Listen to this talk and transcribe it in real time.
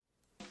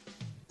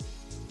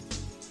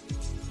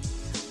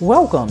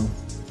Welcome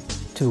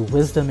to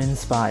Wisdom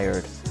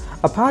Inspired,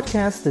 a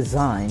podcast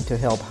designed to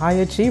help high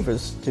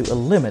achievers to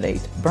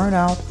eliminate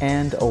burnout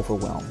and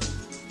overwhelm.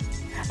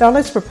 Now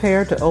let's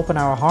prepare to open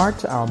our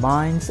hearts, our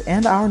minds,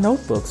 and our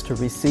notebooks to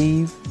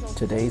receive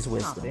today's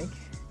wisdom. Topic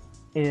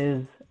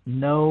is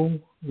no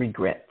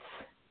regrets.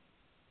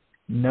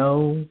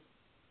 No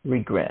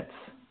regrets.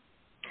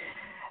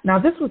 Now,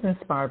 this was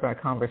inspired by a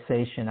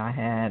conversation I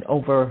had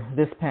over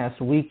this past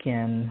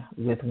weekend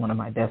with one of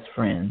my best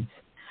friends.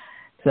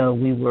 So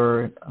we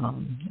were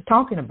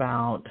talking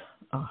about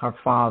her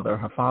father.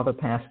 Her father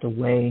passed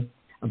away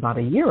about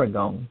a year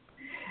ago.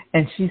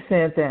 And she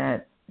said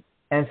that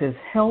as his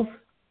health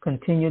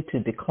continued to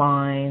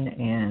decline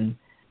and,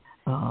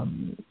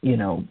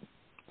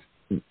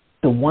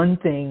 the one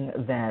thing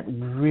that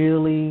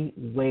really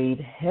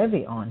weighed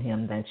heavy on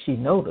him that she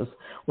noticed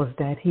was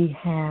that he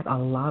had a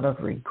lot of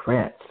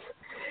regrets.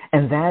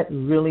 And that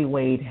really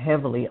weighed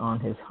heavily on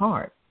his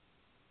heart.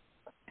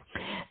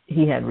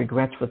 He had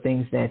regrets for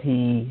things that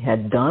he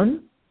had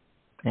done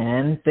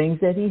and things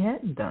that he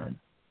hadn't done.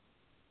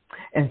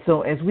 And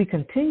so as we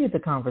continued the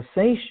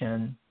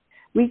conversation,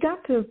 we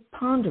got to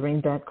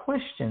pondering that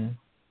question,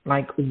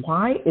 like,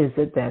 why is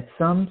it that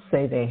some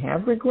say they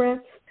have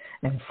regrets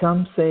and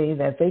some say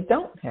that they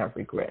don't have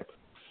regrets?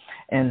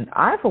 And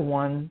I, for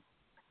one,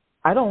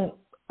 I don't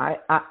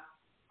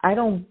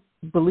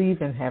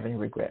believe in having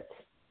regrets.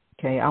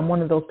 Okay, I'm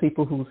one of those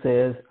people who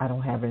says I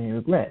don't have any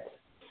regrets.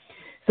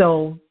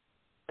 So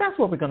that's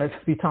what we're going to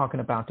be talking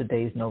about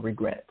today, is no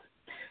regrets.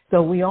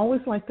 So we always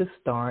like to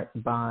start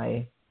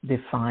by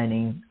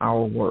defining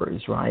our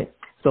words, right?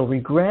 So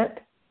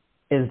regret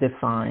is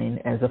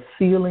defined as a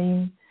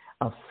feeling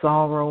of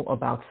sorrow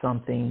about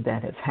something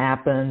that has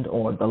happened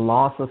or the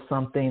loss of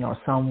something or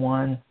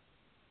someone,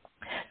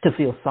 to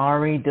feel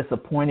sorry,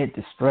 disappointed,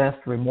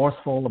 distressed,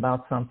 remorseful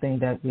about something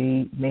that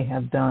we may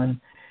have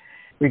done.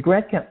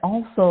 Regret can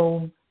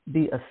also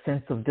be a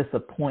sense of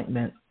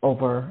disappointment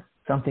over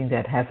something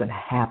that hasn't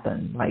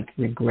happened, like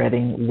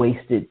regretting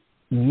wasted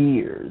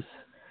years.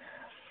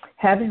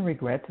 Having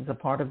regrets is a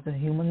part of the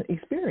human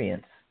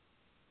experience.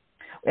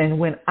 And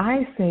when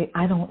I say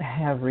I don't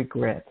have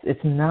regrets,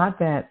 it's not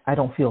that I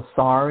don't feel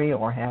sorry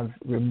or have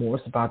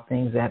remorse about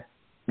things that,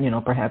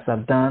 perhaps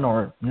I've done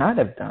or not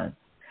have done.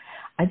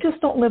 I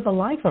just don't live a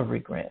life of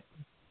regret.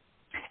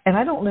 And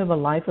I don't live a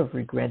life of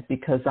regret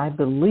because I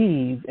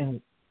believe in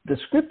the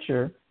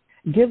scripture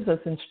gives us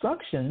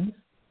instructions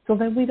so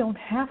that we don't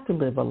have to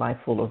live a life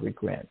full of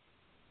regret.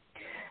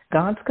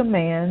 God's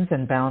commands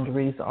and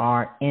boundaries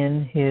are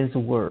in his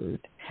word.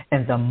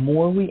 And the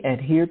more we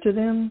adhere to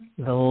them,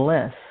 the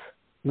less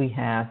we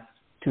have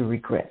to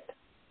regret.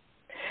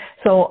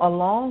 So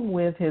along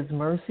with his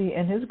mercy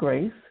and his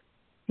grace,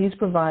 he's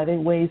provided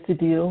ways to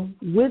deal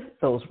with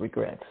those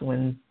regrets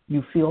when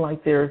you feel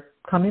like they're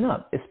coming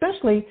up,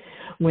 especially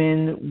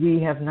when we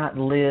have not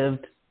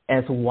lived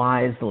as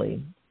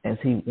wisely as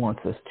he wants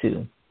us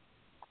to.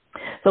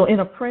 So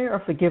in a prayer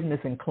of forgiveness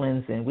and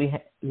cleansing,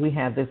 we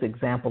have this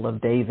example of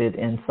David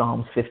in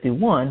Psalms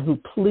 51, who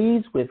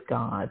pleads with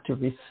God to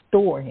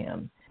restore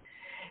him.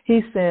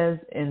 He says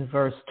in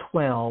verse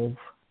 12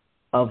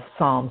 of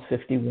Psalms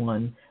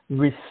 51,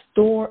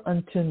 "Restore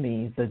unto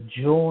me the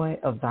joy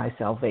of thy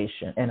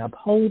salvation, and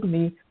uphold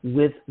me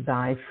with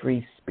thy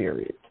free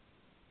spirit."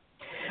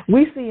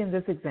 We see in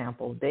this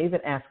example,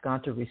 David asked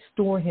God to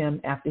restore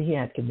him after he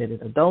had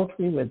committed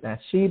adultery with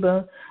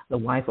Bathsheba, the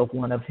wife of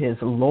one of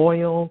his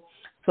loyal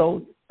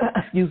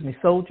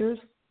soldiers.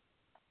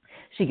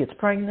 She gets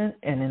pregnant,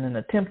 and in an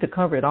attempt to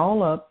cover it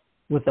all up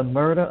with the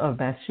murder of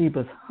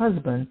Bathsheba's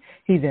husband,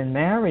 he then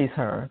marries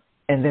her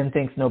and then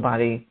thinks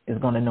nobody is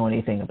going to know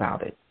anything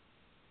about it.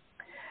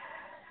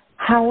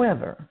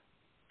 However,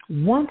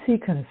 once he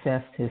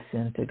confessed his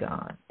sin to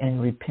God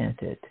and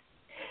repented,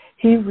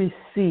 he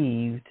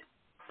received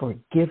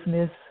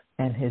forgiveness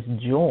and his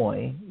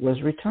joy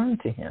was returned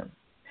to him.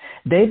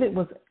 David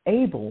was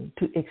able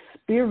to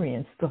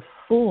experience the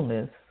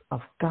fullness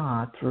of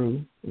God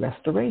through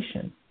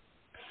restoration.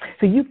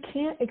 So you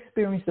can't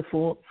experience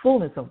the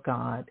fullness of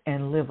God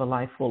and live a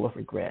life full of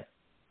regret.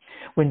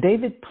 When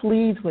David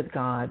pleads with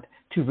God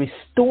to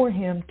restore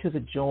him to the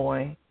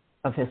joy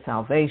of his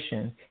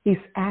salvation, he's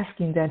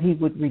asking that he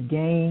would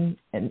regain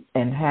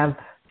and have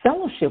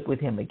fellowship with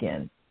him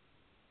again.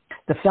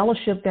 The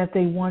fellowship that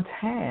they once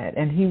had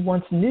and he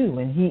once knew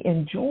and he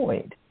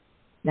enjoyed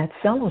that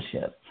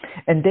fellowship.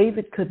 And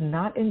David could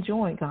not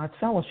enjoy God's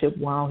fellowship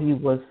while he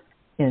was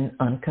in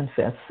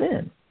unconfessed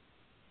sin.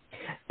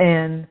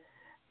 And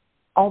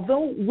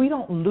although we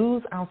don't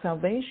lose our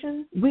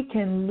salvation, we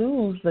can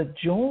lose the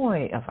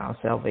joy of our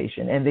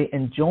salvation and the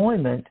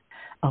enjoyment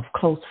of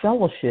close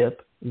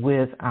fellowship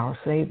with our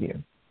Savior.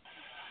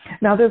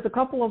 Now, there's a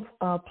couple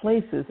of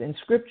places in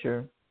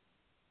Scripture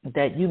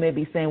that you may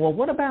be saying, well,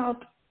 what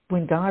about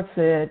when God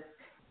said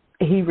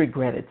he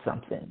regretted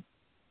something?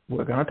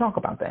 We're going to talk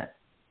about that.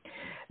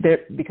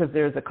 Because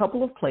there's a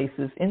couple of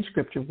places in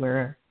Scripture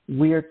where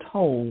we are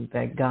told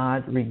that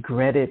God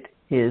regretted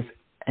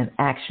an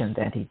action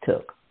that he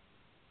took.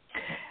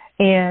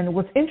 And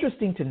what's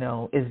interesting to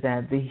know is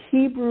that the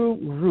Hebrew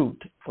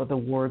root for the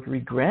word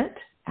regret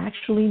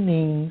actually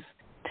means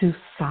to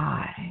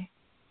sigh.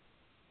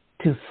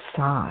 To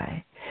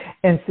sigh.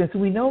 And since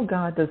we know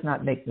God does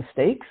not make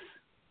mistakes,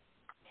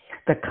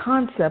 the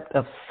concept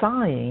of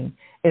sighing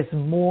is a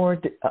more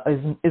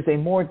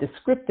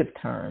descriptive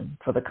term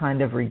for the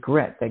kind of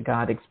regret that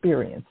God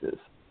experiences.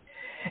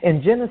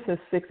 In Genesis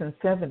 6 and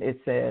 7, it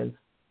says,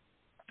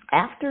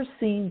 after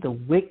seeing the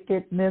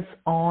wickedness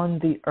on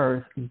the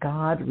earth,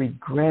 God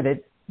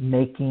regretted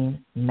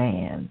making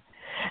man.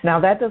 Now,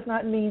 that does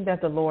not mean that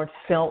the Lord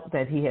felt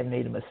that he had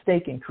made a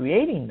mistake in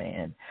creating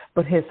man,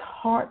 but his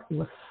heart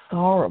was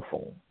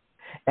sorrowful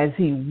as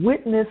he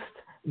witnessed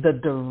the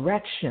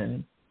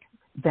direction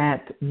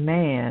that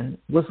man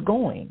was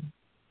going,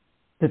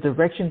 the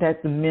direction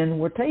that the men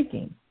were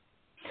taking.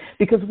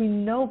 Because we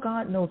know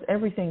God knows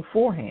everything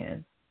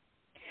beforehand,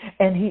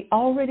 and he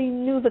already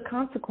knew the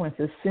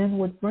consequences sin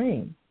would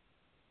bring.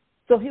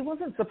 So he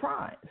wasn't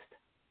surprised.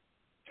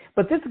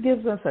 But this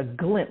gives us a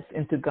glimpse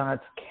into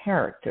God's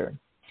character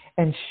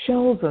and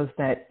shows us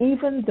that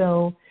even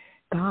though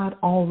God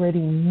already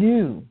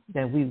knew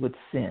that we would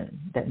sin,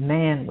 that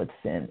man would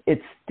sin,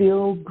 it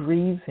still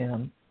grieves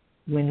him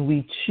when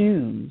we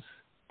choose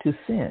to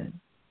sin.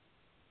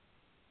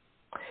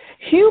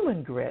 Human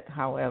regret,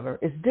 however,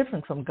 is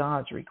different from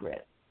God's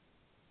regret.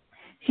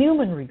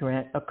 Human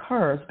regret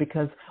occurs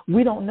because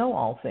we don't know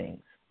all things,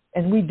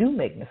 and we do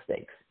make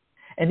mistakes.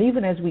 And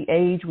even as we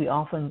age, we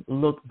often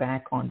look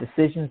back on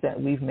decisions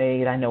that we've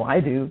made. I know I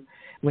do,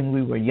 when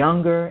we were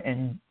younger,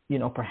 and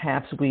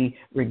perhaps we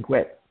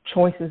regret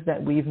choices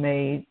that we've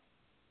made.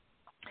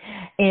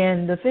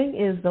 And the thing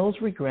is, those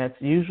regrets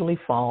usually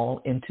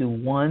fall into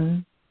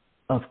one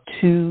of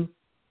two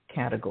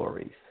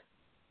categories: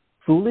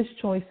 foolish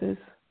choices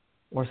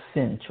or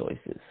sin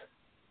choices.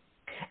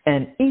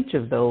 And each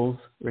of those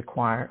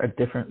require a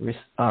different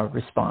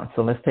response.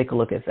 So let's take a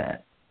look at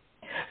that.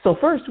 So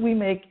first, we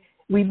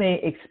may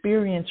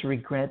experience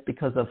regret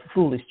because of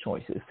foolish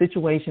choices,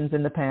 situations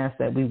in the past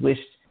that we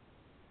wished,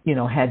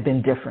 had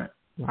been different,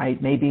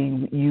 right?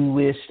 Maybe you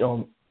wished,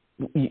 or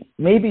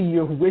maybe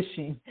you're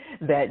wishing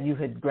that you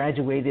had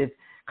graduated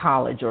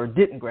college or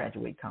didn't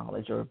graduate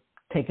college, or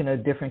taken a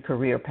different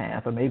career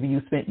path, or maybe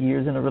you spent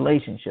years in a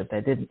relationship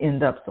that didn't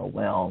end up so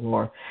well,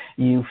 or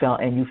you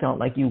felt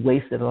like you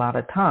wasted a lot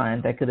of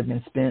time that could have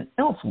been spent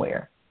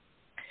elsewhere.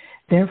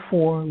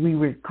 Therefore, we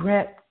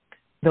regret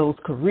those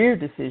career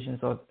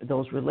decisions or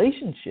those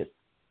relationship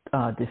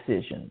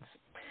decisions.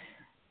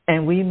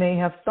 And we may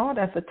have thought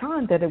at the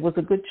time that it was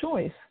a good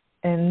choice,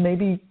 and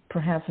maybe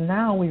perhaps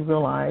now we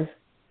realize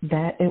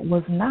that it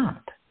was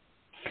not.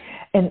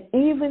 And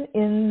even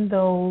in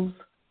those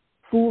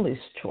foolish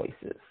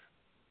choices,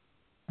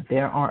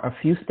 there are a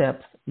few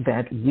steps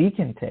that we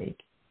can take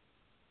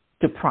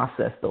to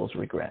process those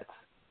regrets.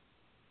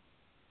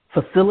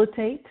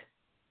 Facilitate,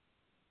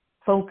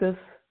 focus,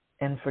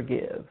 and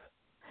forgive.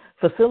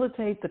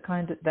 Facilitate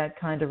that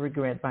kind of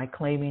regret by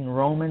claiming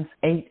Romans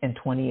 8 and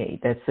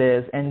 28 that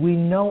says, and we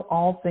know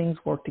all things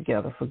work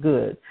together for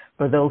good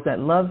for those that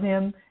love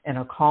him and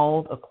are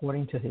called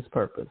according to his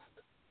purpose.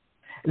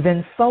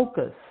 Then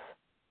focus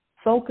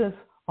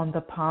on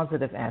the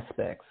positive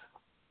aspects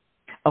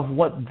of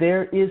what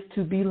there is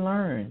to be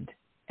learned,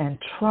 and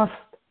trust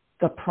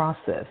the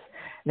process,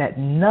 that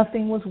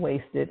nothing was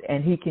wasted,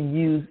 and he can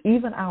use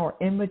even our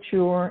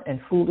immature and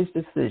foolish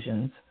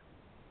decisions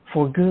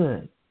for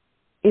good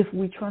if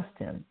we trust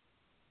him.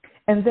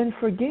 And then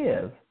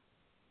forgive.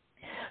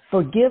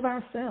 Forgive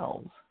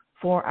ourselves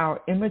for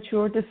our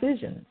immature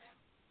decisions,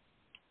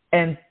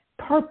 and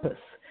purpose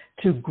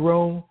to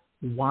grow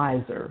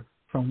wiser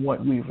from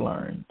what we've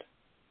learned.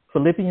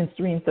 Philippians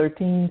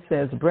 3:13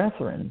 says,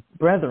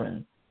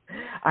 Brethren,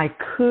 I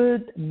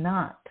could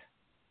not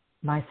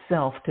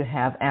myself to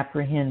have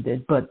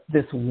apprehended, but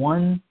this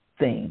one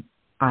thing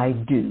I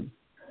do,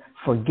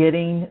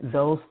 forgetting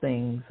those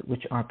things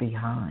which are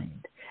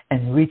behind,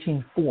 and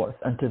reaching forth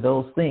unto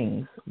those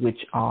things which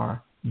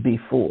are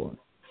before.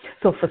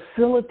 So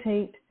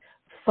facilitate,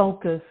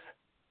 focus,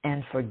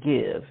 and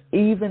forgive,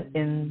 even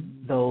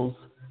in those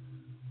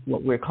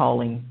what we're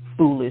calling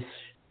foolish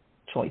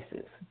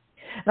choices.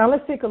 Now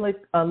let's take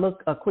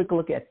a quick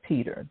look at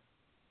Peter.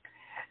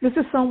 This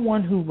is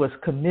someone who was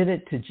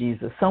committed to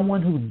Jesus,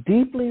 someone who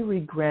deeply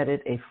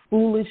regretted a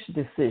foolish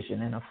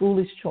decision and a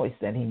foolish choice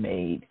that he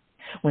made.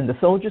 When the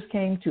soldiers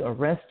came to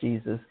arrest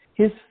Jesus,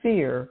 his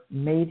fear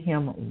made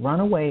him run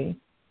away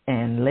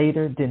and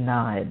later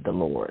denied the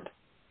Lord.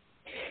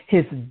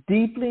 He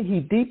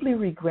deeply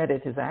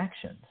regretted his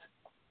actions.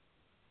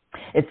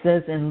 It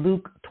says in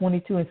Luke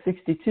 22 and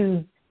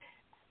 62,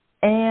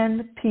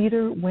 and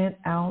Peter went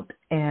out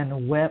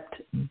and wept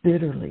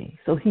bitterly.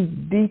 So he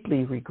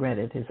deeply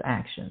regretted his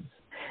actions.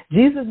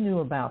 Jesus knew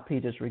about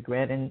Peter's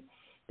regret and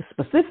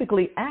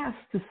specifically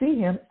asked to see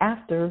him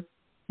after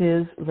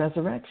his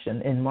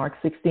resurrection. In Mark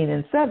 16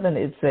 and 7,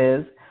 it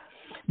says,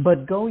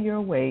 but go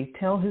your way,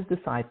 tell his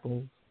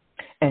disciples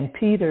and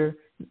Peter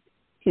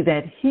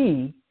that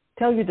he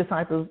Tell your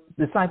disciples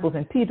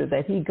and Peter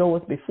that he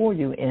goeth before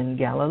you in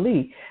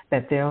Galilee,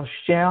 that there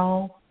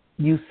shall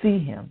you see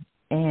him.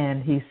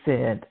 And he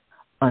said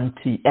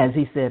as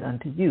he said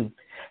unto you.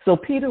 So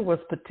Peter was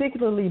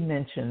particularly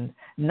mentioned,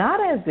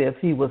 not as if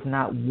he was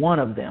not one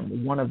of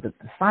them, one of the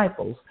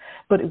disciples,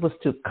 but it was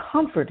to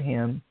comfort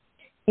him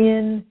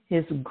in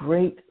his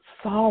great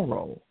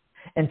sorrow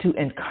and to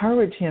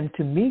encourage him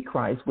to meet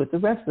Christ with the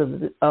rest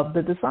of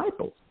the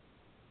disciples.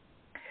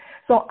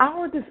 So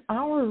our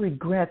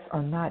regrets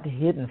are not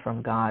hidden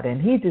from God,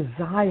 and he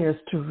desires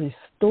to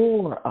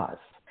restore us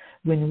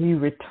when we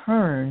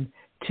return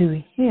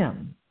to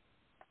him.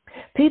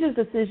 Peter's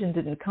decision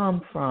didn't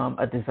come from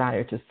a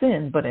desire to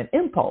sin, but an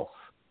impulse,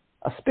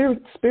 a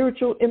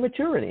spiritual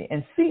immaturity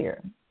and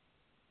fear.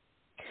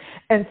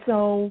 And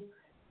so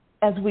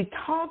as we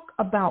talk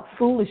about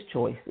foolish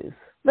choices,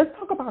 let's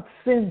talk about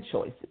sin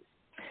choices,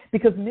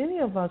 because many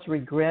of us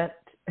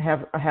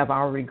have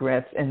our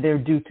regrets, and they're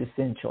due to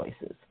sin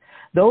choices.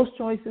 Those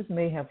choices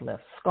may have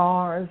left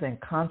scars and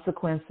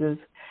consequences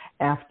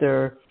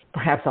after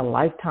perhaps a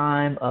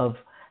lifetime of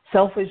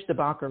selfish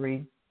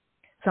debauchery.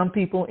 Some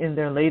people in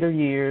their later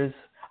years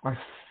are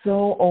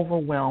so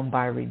overwhelmed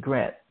by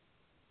regret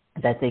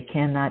that they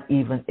cannot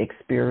even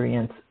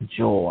experience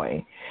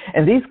joy.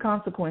 And these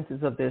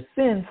consequences of their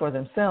sin for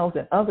themselves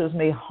and others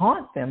may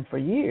haunt them for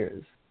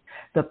years.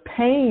 The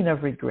pain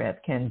of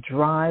regret can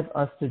drive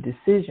us to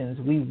decisions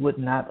we would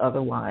not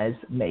otherwise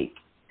make.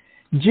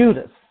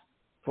 Judas,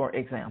 for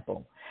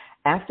example,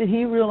 after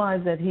he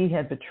realized that he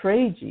had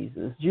betrayed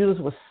Jesus, Judas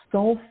was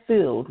so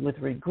filled with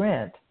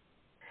regret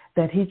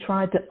that he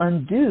tried to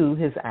undo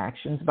his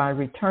actions by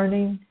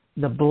returning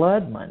the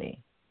blood money.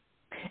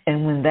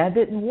 And when that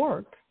didn't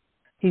work,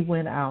 he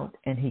went out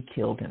and he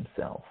killed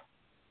himself.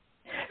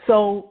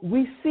 So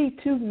we see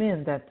two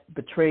men that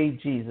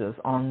betrayed Jesus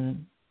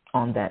on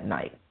that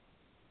night,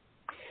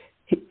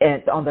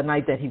 on the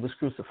night that he was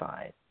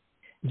crucified.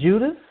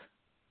 Judas,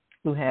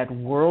 who had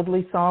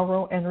worldly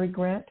sorrow and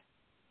regret,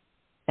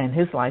 and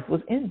his life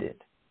was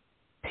ended.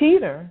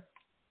 Peter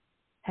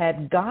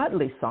had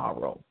godly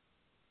sorrow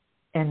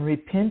and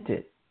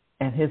repented,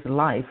 and his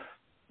life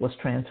was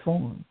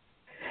transformed.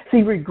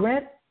 See,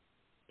 regret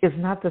is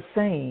not the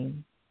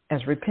same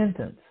as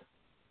repentance.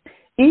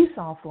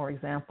 Esau, for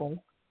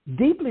example,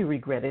 deeply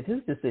regretted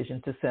his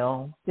decision to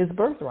sell his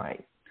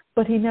birthright,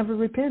 but he never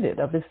repented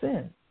of his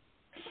sin.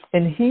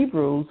 In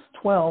Hebrews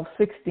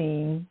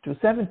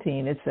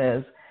 12:16-17, it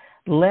says,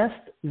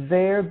 "Lest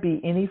there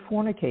be any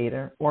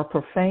fornicator or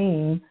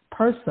profane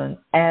person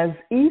as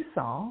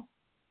Esau,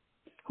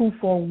 who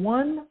for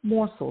one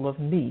morsel of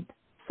meat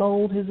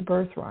sold his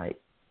birthright.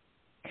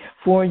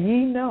 For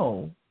ye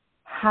know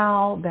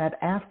how that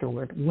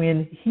afterward,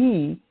 when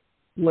he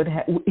would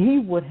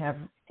have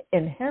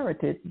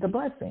inherited the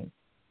blessing,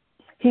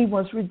 he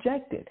was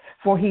rejected,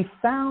 for he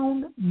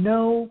found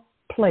no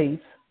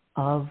place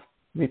of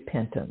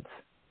repentance,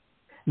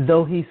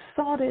 though he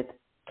sought it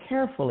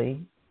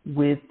carefully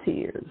with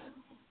tears."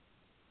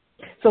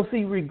 So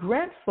see,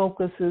 regret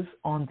focuses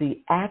on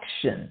the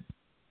action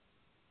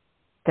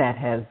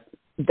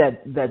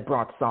that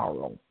brought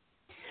sorrow.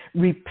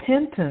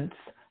 Repentance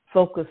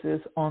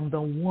focuses on the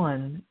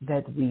one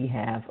that we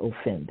have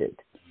offended.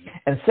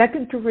 And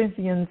 2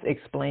 Corinthians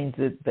explains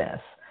it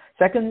best.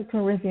 2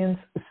 Corinthians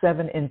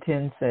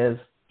 7:10 says,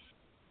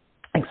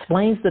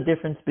 explains the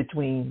difference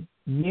between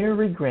mere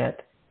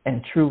regret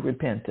and true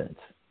repentance.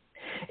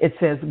 It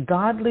says,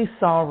 godly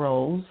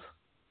sorrow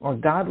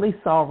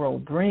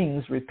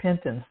brings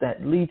repentance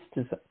that leads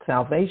to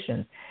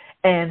salvation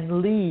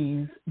and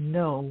leaves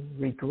no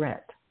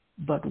regret.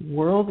 But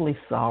worldly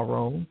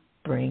sorrow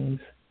brings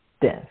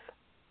death.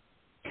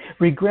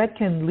 Regret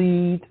can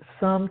lead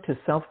some to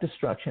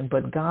self-destruction,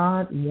 but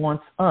God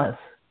wants us,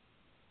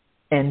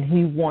 and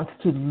he wants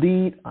to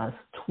lead us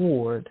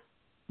toward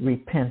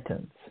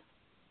repentance.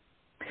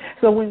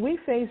 So when we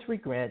face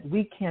regret,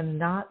 we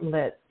cannot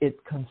let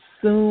it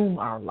consume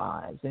our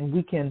lives, and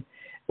we can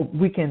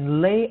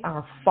lay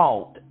our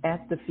fault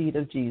at the feet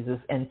of Jesus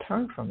and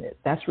turn from it.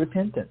 That's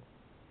repentance.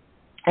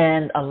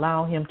 And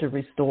allow him to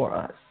restore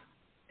us.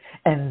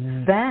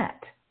 And that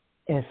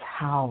is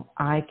how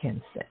I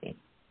can say,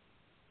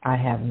 I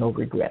have no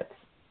regrets,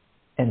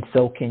 and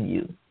so can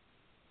you.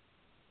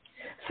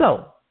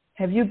 So,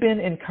 have you been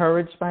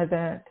encouraged by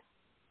that?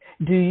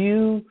 Do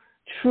you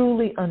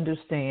truly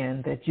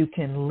understand that you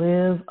can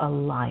live a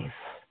life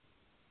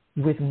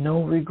with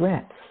no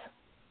regrets?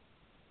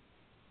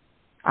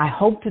 I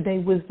hope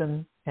today's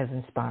wisdom has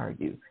inspired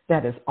you.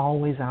 That is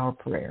always our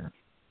prayer.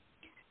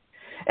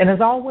 And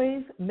as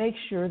always, make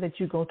sure that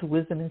you go to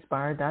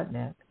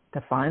wisdominspired.net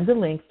to find the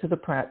links to the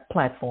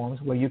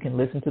platforms where you can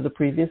listen to the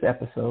previous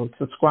episodes,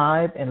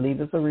 subscribe, and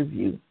leave us a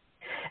review.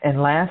 And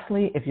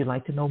lastly, if you'd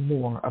like to know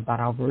more about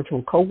our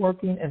virtual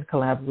co-working and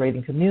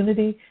collaborating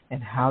community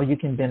and how you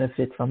can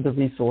benefit from the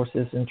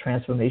resources and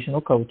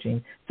transformational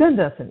coaching, send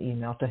us an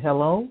email to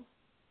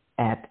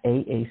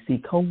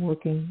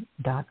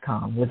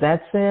hello@aaccoworking.com. With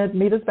that said,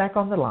 meet us back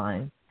on the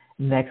line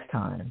next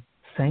time,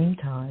 same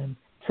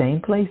Same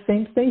place,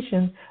 same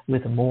station,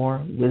 with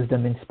more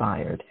Wisdom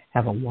Inspired.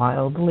 Have a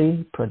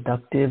wildly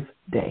productive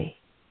day.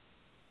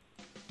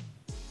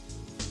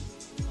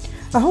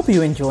 I hope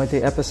you enjoyed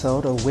the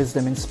episode of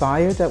Wisdom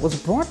Inspired that was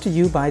brought to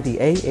you by the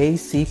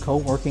AAC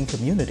Co-working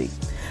Community,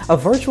 a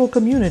virtual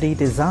community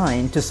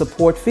designed to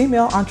support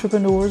female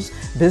entrepreneurs,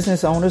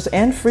 business owners,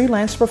 and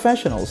freelance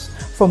professionals.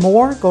 For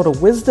more, go to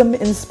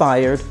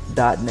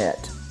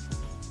wisdominspired.net.